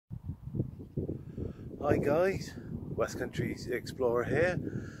Hi guys, West Country Explorer here.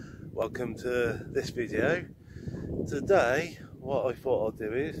 Welcome to this video. Today what I thought I'd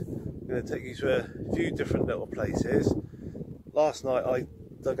do is I'm going to take you to a few different little places. Last night I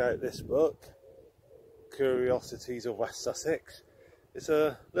dug out this book, Curiosities of West Sussex. It's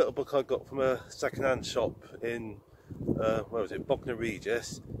a little book I got from a second-hand shop in where was it, Bognor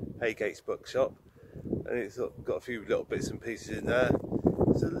Regis, Haygate's bookshop, and it's got a few little bits and pieces in there.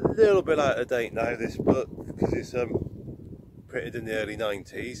 It's a little bit out of date now, this book, because it's printed in the early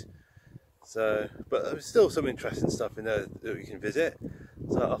 90s. So, but there's still some interesting stuff in there that we can visit.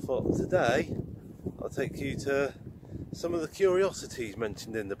 So I thought today I'll take you to some of the curiosities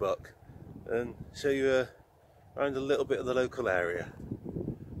mentioned in the book and show you around a little bit of the local area.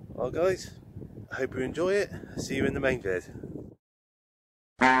 Well guys, I hope you enjoy it. See you in the main vid.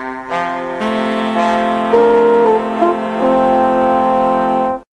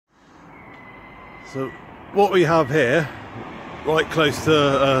 So what we have here, right close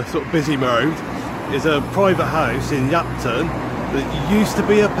to sort of busy road, is a private house in Yapton that used to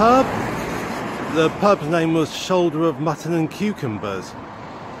be a pub. The pub's name was Shoulder of Mutton and Cucumbers,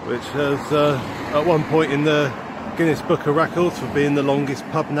 which was at one point in the Guinness Book of Records for being the longest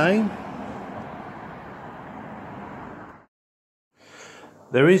pub name.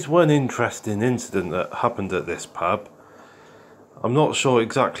 There is one interesting incident that happened at this pub. I'm not sure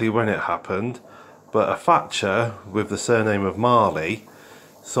exactly when it happened, but a thatcher with the surname of Marley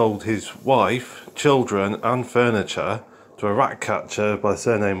sold his wife, children and furniture to a rat catcher by the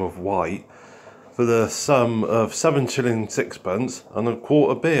surname of White for the sum of 7 shillings 6pence and a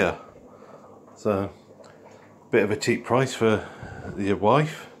quart of beer. So, a bit of a cheap price for your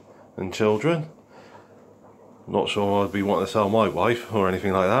wife and children. Not sure I'd be wanting to sell my wife or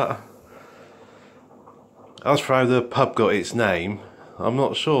anything like that. As for how the pub got its name, I'm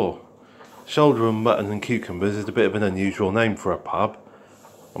not sure. Shoulder of Mutton and Cucumbers is a bit of an unusual name for a pub.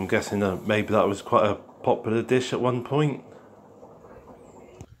 I'm guessing that maybe that was quite a popular dish at one point.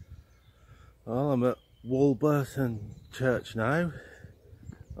 Well, I'm at Walburton Church now.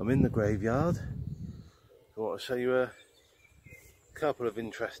 I'm in the graveyard. So I want to show you a couple of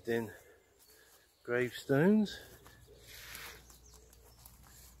interesting gravestones.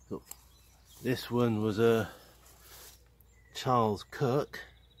 So, this one was a Charles Cook.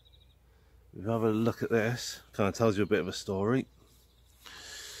 If you have a look at this, kind of tells you a bit of a story.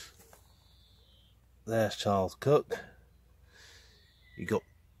 There's Charles Cook. He got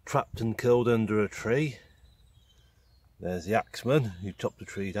trapped and killed under a tree. There's the axeman who chopped the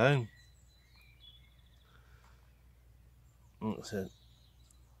tree down. That's it.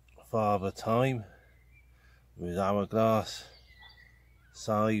 Father Time with his hourglass,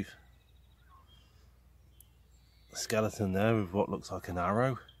 scythe, a skeleton there with what looks like an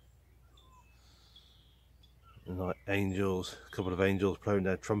arrow. And like angels, a couple of angels blowing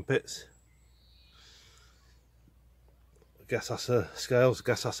their trumpets. I guess that's a scales, I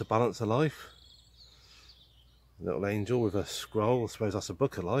guess that's a balance of life. A little angel with a scroll, I suppose that's a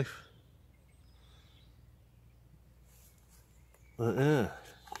book of life. But yeah,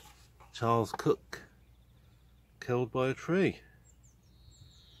 Charles Cook, killed by a tree.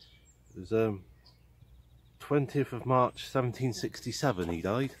 It was 20th of March 1767 he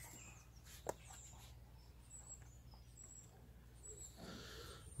died.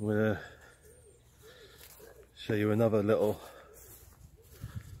 I'm going to show you another little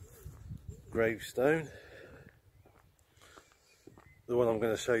gravestone. The one I'm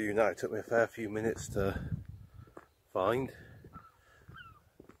going to show you now took me a fair few minutes to find,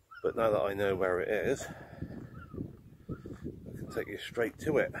 but now that I know where it is, I can take you straight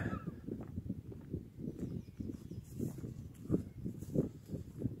to it.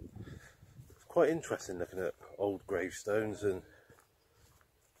 It's quite interesting looking at old gravestones and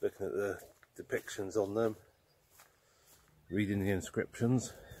looking at the depictions on them, reading the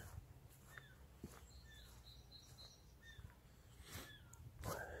inscriptions.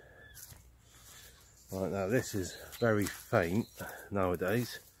 Right, now this is very faint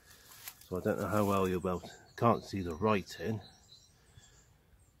nowadays, so I don't know how well you'll be able to, can't see the writing,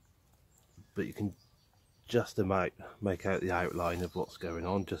 but you can just about make out the outline of what's going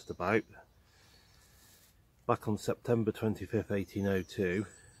on, just about. Back on September 25th 1802,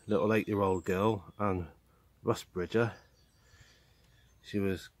 little 8-year-old girl, Anne Rusbridger, she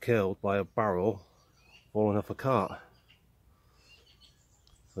was killed by a barrel falling off a cart.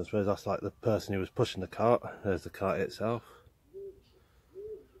 So I suppose that's like the person who was pushing the cart. There's the cart itself.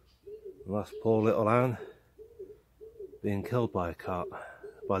 And that's poor little Anne being killed by a cart,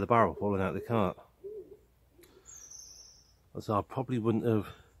 by the barrel falling out of the cart. So I probably wouldn't have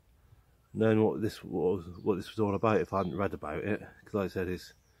known what this was all about if I hadn't read about it, because like I said,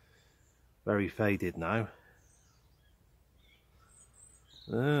 it's very faded now.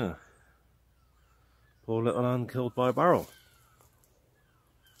 Yeah. Poor little Anne killed by a barrel.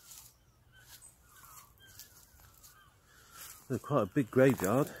 It's quite a big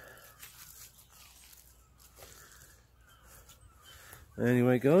graveyard.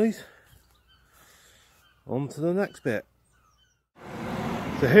 Anyway guys, on to the next bit.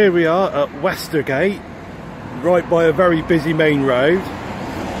 So here we are at Westergate, right by a very busy main road.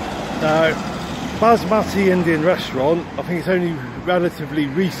 Now, Basmati Indian restaurant, I think it's only relatively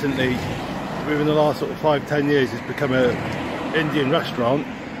recently, within the last sort of 5-10 years, it's become an Indian restaurant.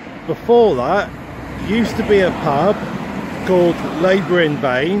 Before that, used to be a pub called Labour in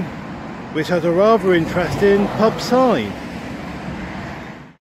Vain, which has a rather interesting pub sign.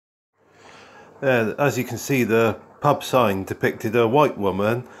 As you can see, the pub sign depicted a white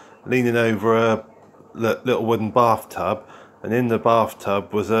woman leaning over a little wooden bathtub, and in the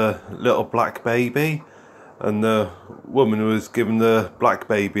bathtub was a little black baby, and the woman was giving the black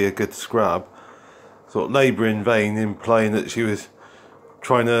baby a good scrub. Sort of labour in vain, implying that she was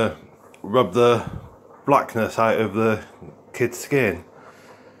trying to rub the blackness out of the kid's skin.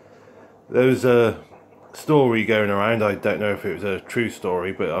 There was a story going around, I don't know if it was a true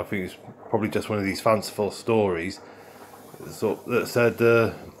story, but I think it's probably just one of these fanciful stories, that said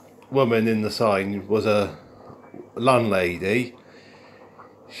the woman in the sign was a landlady.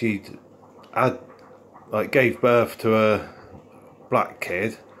 She'd gave birth to a black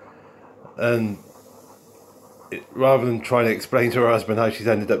kid, and rather than trying to explain to her husband how she's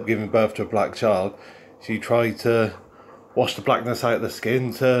ended up giving birth to a black child, she tried to wash the blackness out of the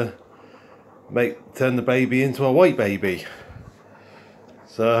skin to turn the baby into a white baby.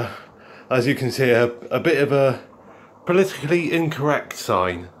 So, as you can see, a bit of a politically incorrect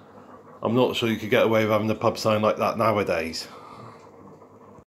sign. I'm not sure you could get away with having a pub sign like that nowadays.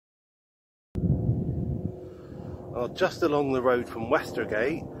 Just along the road from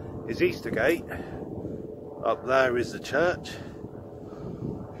Westergate is Eastergate. Up there is the church,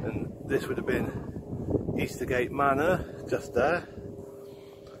 and this would have been Eastergate Manor just there.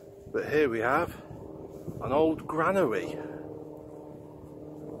 But here we have an old granary.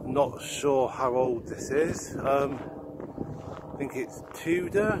 Not sure how old this is. I think it's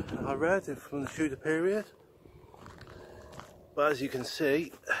Tudor, I read, from the Tudor period. But as you can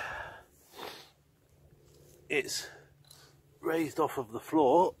see, it's raised off of the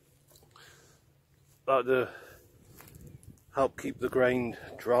floor, like to help keep the grain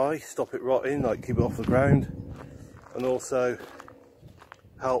dry, stop it rotting, like keep it off the ground, and also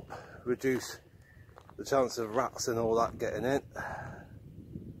help reduce the chance of rats and all that getting in.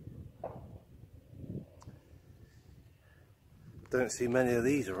 Don't see many of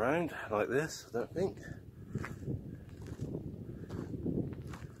these around like this, I don't think.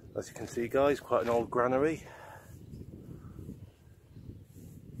 As you can see guys, quite an old granary.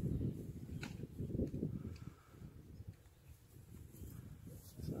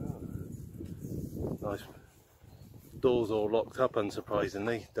 Nice. Doors all locked up,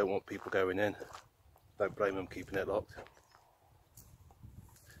 unsurprisingly. Don't want people going in. Don't blame them keeping it locked.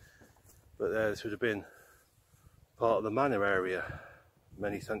 But this would have been part of the manor area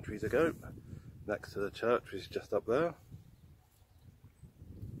many centuries ago, next to the church, which is just up there.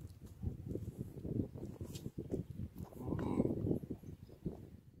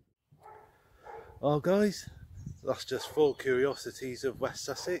 Well guys, that's just 4 curiosities of West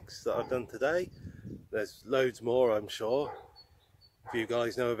Sussex that I've done today. There's loads more, I'm sure. If you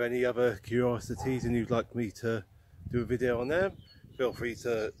guys know of any other curiosities and you'd like me to do a video on them, feel free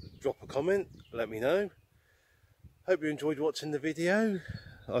to drop a comment, let me know. Hope you enjoyed watching the video.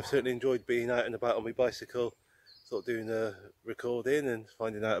 I've certainly enjoyed being out and about on my bicycle, sort of doing the recording and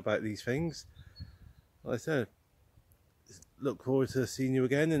finding out about these things. Like I said, look forward to seeing you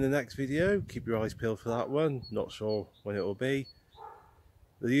again in the next video. Keep your eyes peeled for that one. Not sure when it will be.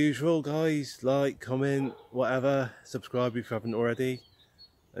 The usual guys, like, comment, whatever. Subscribe if you haven't already.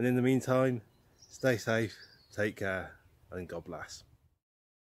 And in the meantime, stay safe, take care, and God bless.